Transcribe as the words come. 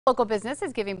Local business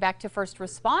is giving back to first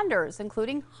responders,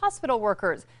 including hospital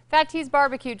workers. Fat T's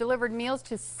Barbecue delivered meals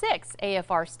to 6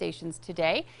 AFR stations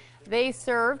today. They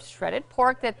served shredded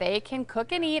pork that they can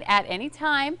cook and eat at any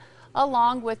time,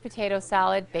 along with potato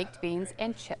salad, baked beans,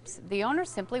 and chips. The owner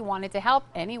simply wanted to help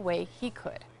any way he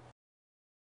could.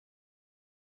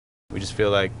 We just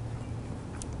feel like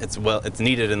it's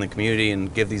needed in the community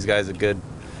and give these guys a good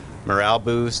morale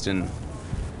boost and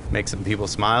make some people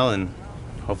smile and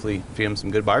hopefully feed them some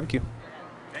good barbecue.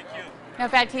 Thank you. Now,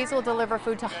 Fat T's will deliver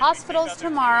food to hospitals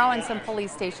tomorrow and some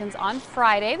police stations on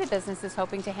Friday. The business is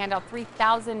hoping to hand out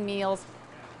 3,000 meals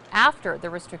after the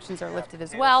restrictions are lifted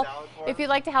as well. If you'd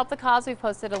like to help the cause, we've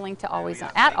posted a link to always on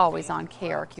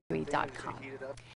KRQE.com.